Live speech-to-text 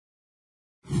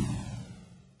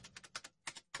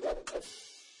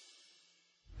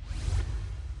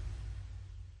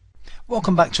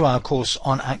Welcome back to our course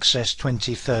on Access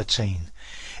 2013.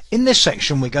 In this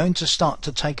section we're going to start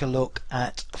to take a look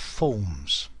at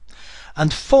forms.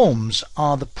 And forms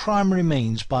are the primary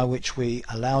means by which we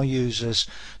allow users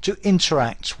to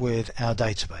interact with our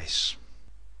database.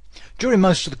 During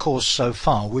most of the course so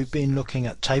far we've been looking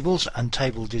at tables and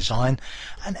table design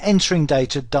and entering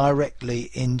data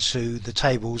directly into the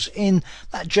tables in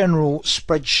that general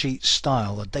spreadsheet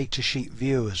style, a datasheet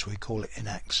view as we call it in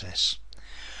Access.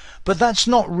 But that's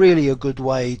not really a good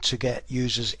way to get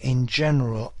users in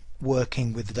general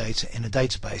working with the data in a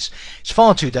database. It's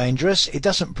far too dangerous. It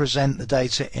doesn't present the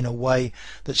data in a way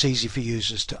that's easy for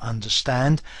users to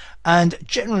understand, and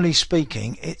generally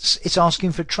speaking it's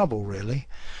asking for trouble really.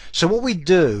 So what we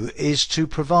do is to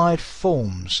provide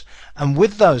forms, and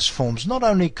with those forms not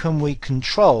only can we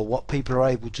control what people are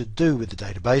able to do with the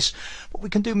database, but we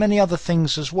can do many other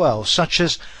things as well, such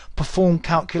as perform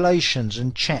calculations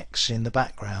and checks in the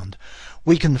background.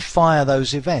 We can fire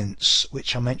those events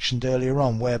which I mentioned earlier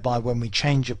on, whereby when we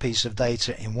change a piece of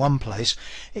data in one place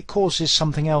it causes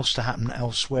something else to happen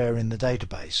elsewhere in the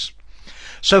database.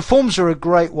 So forms are a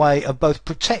great way of both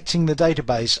protecting the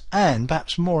database and,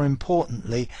 perhaps more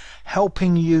importantly,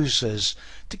 helping users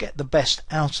to get the best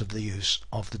out of the use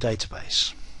of the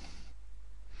database.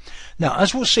 Now,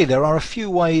 as we'll see, there are a few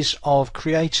ways of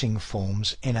creating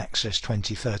forms in Access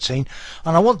 2013,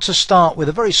 and I want to start with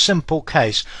a very simple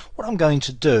case. What I'm going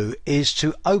to do is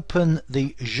to open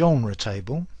the genre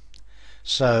table.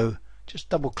 So just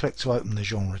double click to open the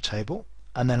genre table,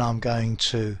 and then I'm going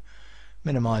to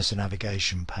minimize the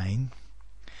navigation pane.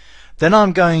 Then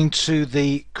I'm going to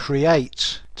the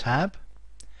Create tab,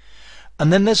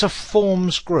 and then there's a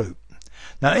Forms group.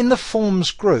 Now in the Forms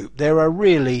group there are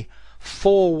really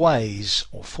four ways,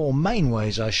 or four main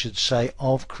ways I should say,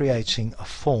 of creating a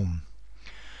form.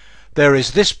 There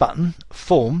is this button,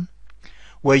 Form,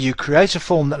 where you create a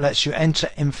form that lets you enter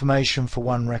information for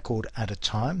one record at a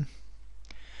time.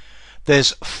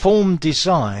 There's Form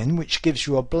Design, which gives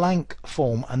you a blank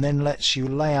form and then lets you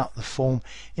lay out the form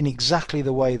in exactly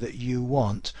the way that you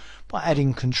want by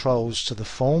adding controls to the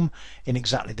form in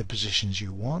exactly the positions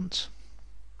you want.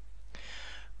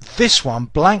 This one,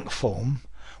 Blank Form,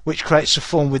 which creates a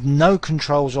form with no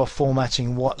controls or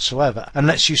formatting whatsoever and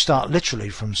lets you start literally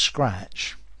from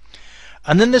scratch.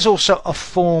 And then there's also a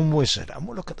form wizard, and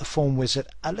we'll look at the form wizard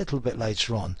a little bit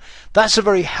later on. That's a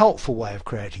very helpful way of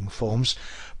creating forms,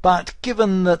 but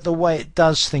given that the way it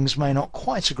does things may not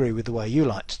quite agree with the way you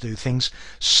like to do things,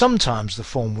 sometimes the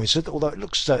form wizard, although it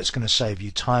looks as though it's going to save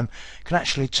you time, can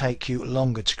actually take you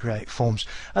longer to create forms.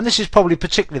 And this is probably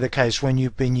particularly the case when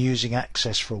you've been using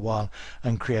Access for a while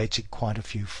and created quite a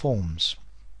few forms.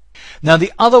 Now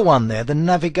the other one there, the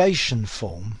navigation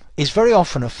form, is very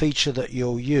often a feature that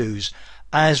you'll use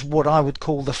as what I would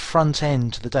call the front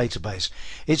end to the database.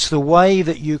 It's the way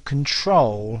that you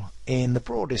control, in the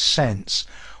broadest sense,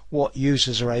 what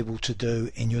users are able to do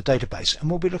in your database, and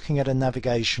we'll be looking at a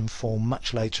navigation form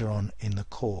much later on in the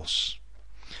course.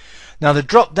 Now the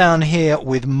drop down here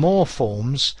with More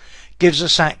Forms gives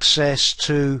us access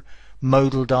to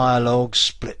modal dialogues,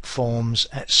 split forms,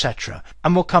 etc.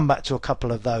 And we'll come back to a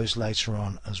couple of those later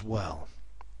on as well.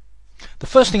 The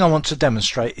first thing I want to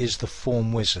demonstrate is the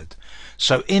Form Wizard.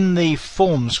 So in the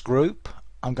Forms group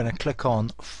I'm going to click on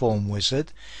Form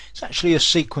Wizard. It's actually a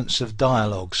sequence of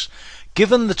dialogues.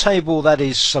 Given the table that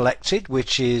is selected,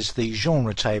 which is the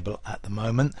genre table at the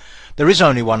moment, there is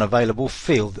only one available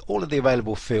field. All of the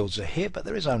available fields are here, but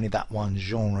there is only that one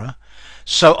genre.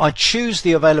 So I choose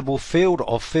the available field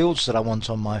or fields that I want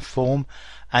on my form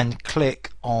and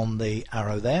click on the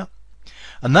arrow there,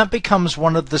 and that becomes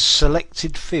one of the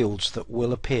selected fields that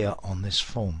will appear on this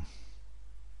form.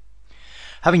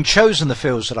 Having chosen the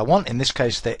fields that I want, in this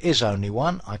case there is only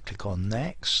one, I click on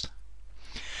Next,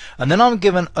 and then I'm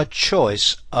given a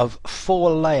choice of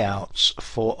 4 layouts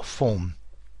for a form.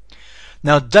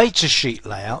 Now datasheet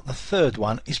layout, the third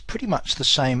one, is pretty much the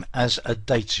same as a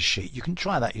datasheet. You can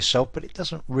try that yourself, but it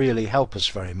doesn't really help us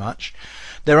very much.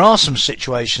 There are some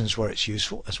situations where it's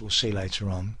useful, as we'll see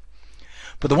later on.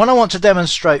 But the one I want to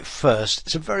demonstrate first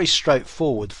is a very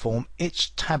straightforward form.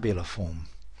 It's tabular form.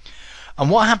 And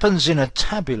what happens in a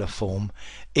tabular form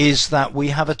is that we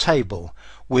have a table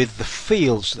with the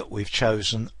fields that we've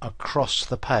chosen across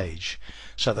the page.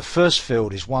 So the first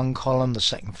field is one column, the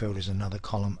second field is another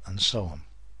column, and so on.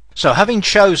 So having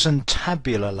chosen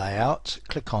tabular layout,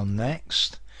 click on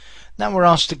Next. Now we're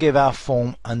asked to give our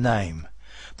form a name.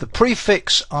 The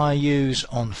prefix I use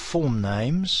on form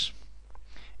names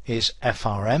is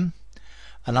FRM,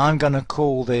 and I'm going to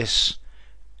call this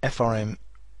FRM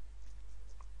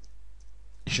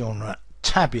genre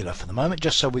tabular for the moment,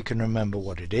 just so we can remember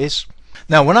what it is.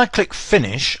 Now when I click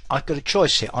finish, I've got a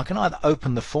choice here. I can either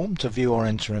open the form to view or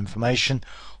enter information,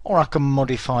 or I can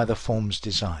modify the form's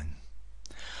design.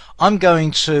 I'm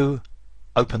going to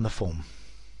open the form.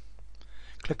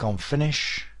 Click on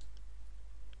finish,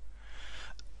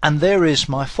 and there is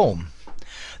my form.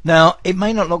 Now it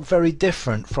may not look very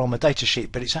different from a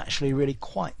datasheet, but it's actually really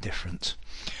quite different.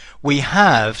 We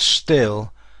have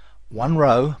still one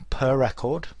row per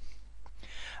record,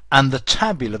 and the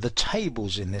tabular, the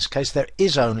tables in this case, there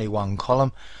is only one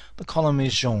column. The column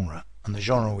is genre, and the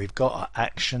genre we've got are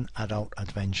action, adult,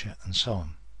 adventure, and so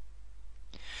on.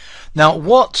 Now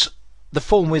what the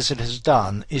form wizard has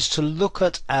done is to look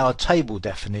at our table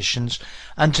definitions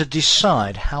and to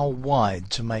decide how wide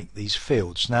to make these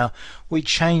fields. Now we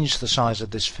changed the size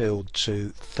of this field to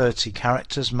 30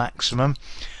 characters maximum,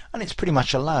 and it's pretty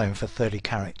much allowing for 30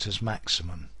 characters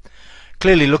maximum.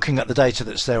 Clearly, looking at the data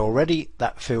that's there already,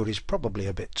 that field is probably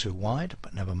a bit too wide,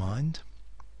 but never mind.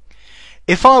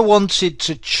 If I wanted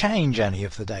to change any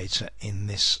of the data in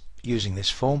this using this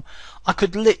form, I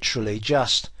could literally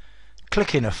just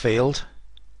click in a field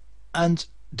and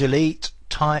delete,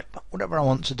 type, whatever I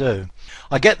want to do.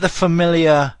 I get the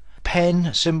familiar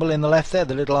pen symbol in the left there,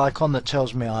 the little icon that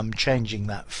tells me I'm changing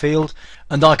that field,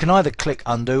 and I can either click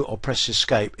undo or press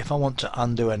escape if I want to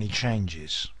undo any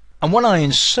changes. And when I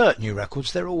insert new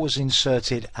records, they're always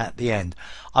inserted at the end.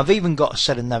 I've even got a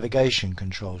set of navigation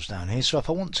controls down here, so if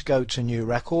I want to go to new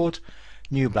record,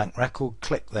 new blank record,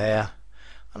 click there,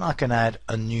 and I can add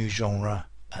a new genre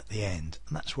at the end,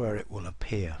 and that's where it will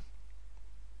appear.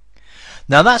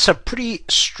 Now that's a pretty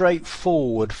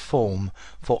straightforward form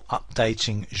for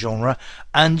updating genre,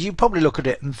 and you probably look at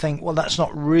it and think, well, that's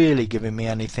not really giving me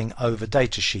anything over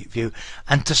Datasheet View,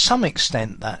 and to some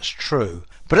extent that's true.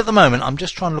 But at the moment I'm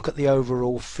just trying to look at the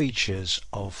overall features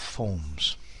of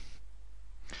forms.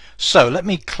 So let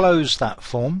me close that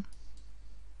form,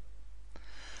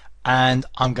 and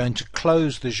I'm going to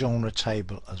close the genre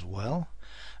table as well,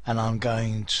 and I'm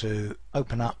going to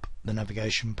open up the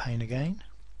navigation pane again.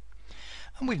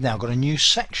 And we've now got a new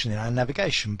section in our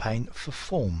navigation pane for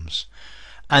forms.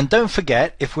 And don't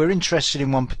forget, if we're interested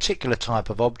in one particular type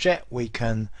of object, we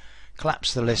can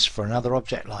collapse the list for another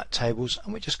object like tables,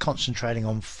 and we're just concentrating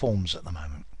on forms at the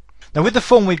moment. Now with the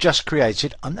form we've just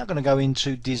created, I'm now going to go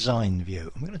into Design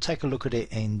View. I'm going to take a look at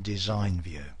it in Design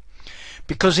View,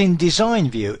 because in Design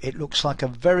View it looks like a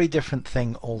very different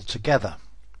thing altogether.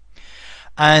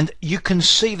 And you can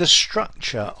see the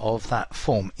structure of that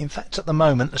form. In fact, at the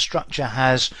moment the structure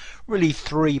has really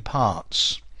three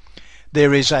parts.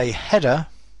 There is a header,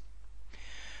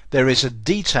 there is a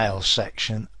detail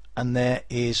section, and there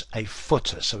is a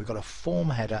footer. So we've got a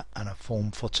form header and a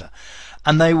form footer,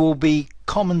 and they will be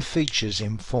common features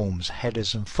in forms,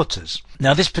 headers and footers.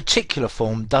 Now this particular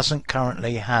form doesn't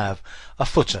currently have a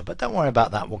footer, but don't worry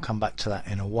about that, we'll come back to that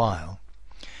in a while.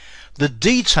 The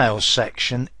details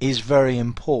section is very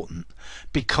important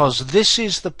because this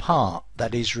is the part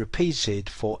that is repeated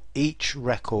for each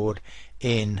record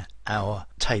in our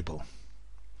table.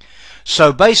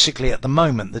 So basically at the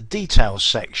moment the details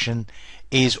section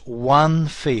is one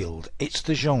field, it's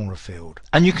the genre field,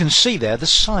 and you can see there the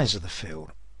size of the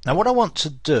field. Now what I want to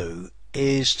do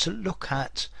is to look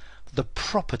at the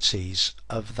properties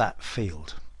of that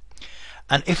field.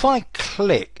 And if I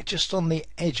click just on the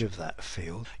edge of that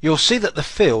field, you'll see that the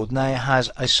field now has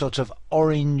a sort of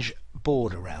orange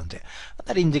border around it.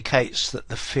 That indicates that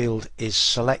the field is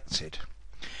selected.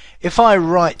 If I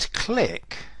right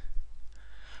click,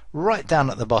 right down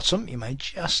at the bottom, you may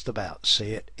just about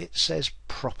see it, it says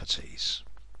Properties.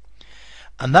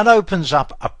 And that opens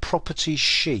up a property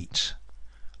sheet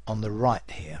on the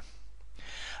right here.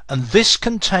 And this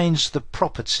contains the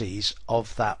properties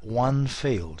of that one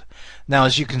field. Now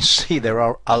as you can see, there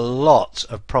are a lot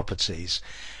of properties.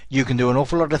 You can do an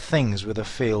awful lot of things with a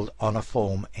field on a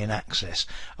form in Access,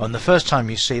 and the first time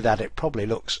you see that it probably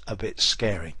looks a bit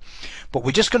scary. But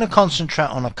we're just going to concentrate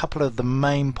on a couple of the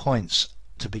main points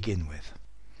to begin with.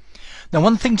 Now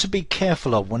one thing to be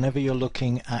careful of whenever you're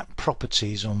looking at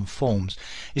properties on forms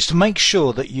is to make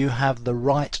sure that you have the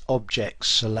right objects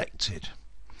selected.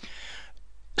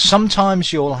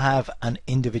 Sometimes you'll have an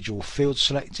individual field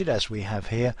selected, as we have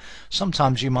here.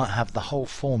 Sometimes you might have the whole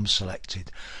form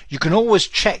selected. You can always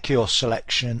check your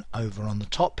selection over on the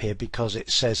top here, because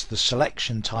it says the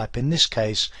selection type in this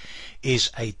case is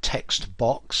a text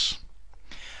box,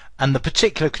 and the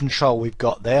particular control we've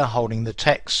got there holding the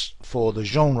text for the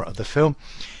genre of the film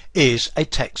is a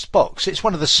text box. It's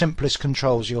one of the simplest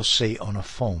controls you'll see on a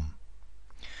form.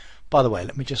 By the way,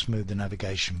 let me just move the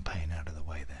navigation pane out of the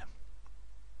way there.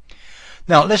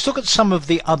 Now let's look at some of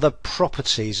the other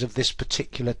properties of this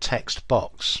particular text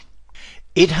box.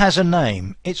 It has a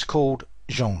name. It's called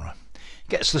genre. It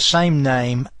gets the same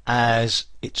name as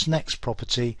its next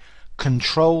property,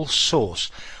 control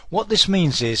source. What this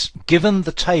means is, given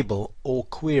the table or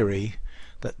query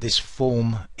that this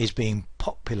form is being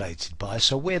populated by,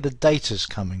 so where the data's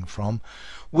coming from,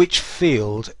 which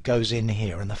field goes in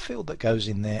here, and the field that goes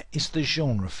in there is the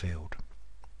genre field.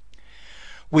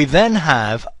 We then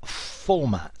have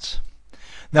format.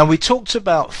 Now we talked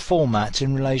about format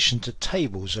in relation to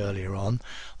tables earlier on,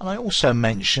 and I also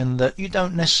mentioned that you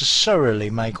don't necessarily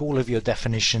make all of your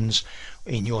definitions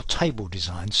in your table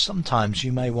design. Sometimes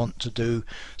you may want to do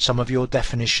some of your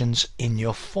definitions in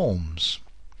your forms.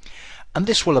 And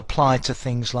this will apply to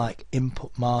things like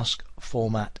input mask,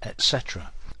 format,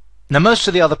 etc. Now most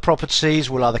of the other properties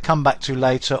we'll either come back to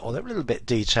later or they're a little bit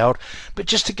detailed, but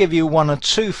just to give you one or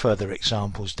two further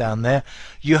examples down there,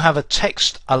 you have a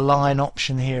text align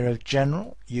option here of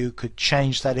general. You could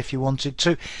change that if you wanted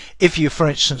to. If you, for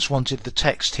instance, wanted the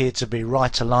text here to be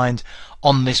right aligned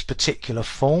on this particular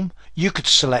form, you could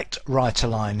select right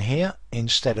align here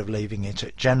instead of leaving it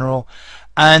at general.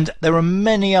 And there are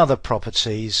many other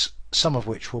properties, some of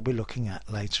which we'll be looking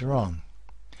at later on.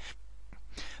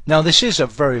 Now this is a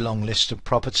very long list of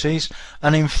properties,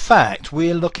 and in fact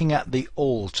we're looking at the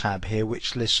All tab here,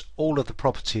 which lists all of the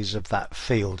properties of that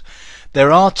field.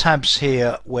 There are tabs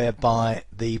here whereby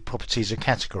the properties are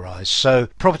categorized. So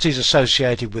properties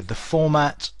associated with the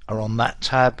format are on that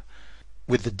tab,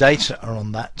 with the data are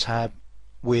on that tab,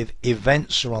 with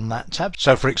events are on that tab.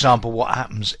 So for example, what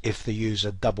happens if the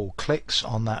user double clicks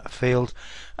on that field,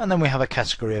 and then we have a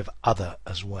category of other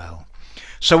as well.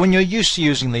 So when you're used to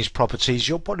using these properties,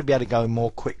 you'll probably be able to go more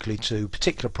quickly to a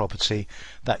particular property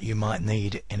that you might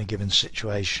need in a given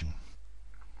situation.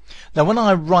 Now when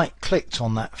I right clicked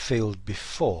on that field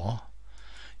before,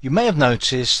 you may have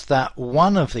noticed that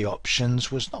one of the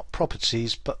options was not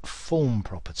properties but form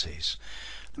properties.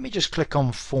 Let me just click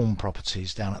on form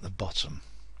properties down at the bottom.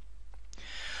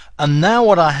 And now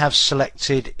what I have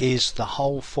selected is the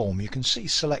whole form. You can see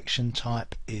selection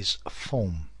type is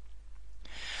form.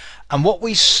 And what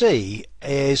we see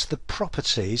is the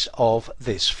properties of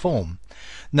this form.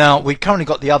 Now we've currently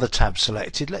got the other tab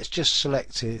selected. Let's just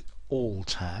select it, All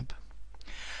tab.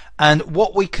 And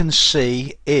what we can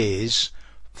see is,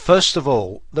 first of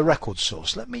all, the record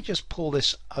source. Let me just pull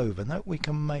this over. Note we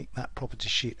can make that property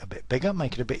sheet a bit bigger,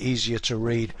 make it a bit easier to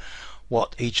read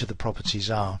what each of the properties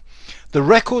are. The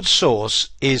record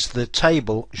source is the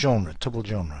table genre, table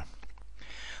genre.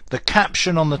 The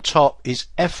caption on the top is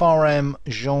FRM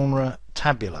genre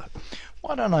tabular.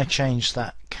 Why don't I change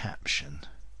that caption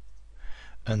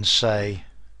and say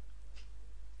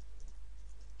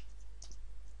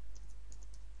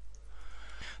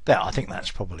there, I think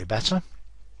that's probably better.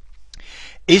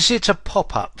 Is it a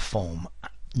pop-up form?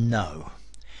 No.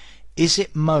 Is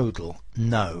it modal?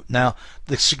 No. Now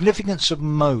the significance of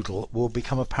modal will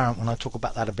become apparent when I talk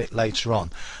about that a bit later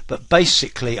on, but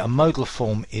basically a modal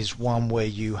form is one where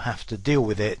you have to deal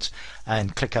with it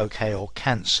and click OK or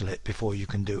cancel it before you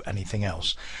can do anything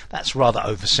else. That's rather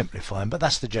oversimplifying, but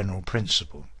that's the general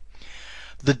principle.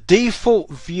 The default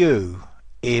view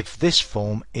if this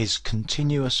form is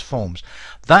continuous forms.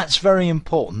 That's very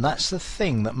important. That's the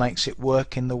thing that makes it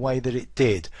work in the way that it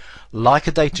did. Like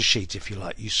a data sheet, if you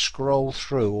like, you scroll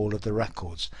through all of the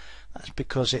records. That's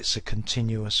because it's a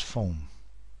continuous form.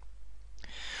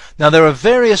 Now there are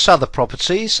various other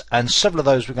properties, and several of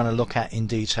those we're going to look at in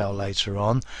detail later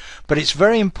on, but it's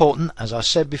very important, as I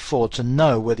said before, to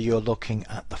know whether you're looking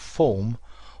at the form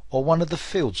or one of the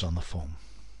fields on the form.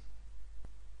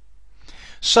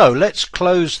 So let's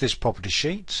close this property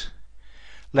sheet.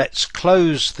 Let's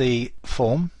close the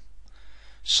form,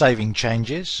 saving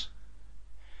changes,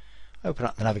 open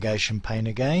up the navigation pane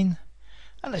again,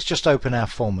 and let's just open our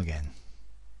form again.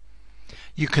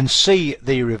 You can see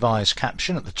the revised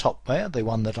caption at the top there, the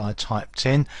one that I typed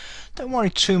in. Don't worry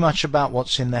too much about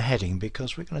what's in the heading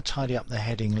because we're going to tidy up the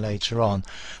heading later on.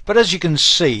 But as you can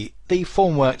see, the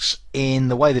form works in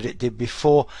the way that it did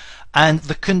before, and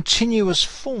the continuous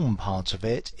form part of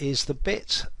it is the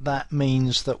bit that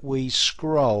means that we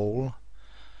scroll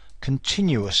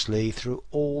continuously through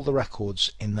all the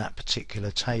records in that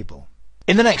particular table.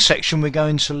 In the next section we're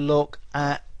going to look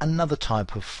at another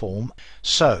type of form,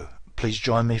 so please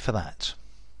join me for that.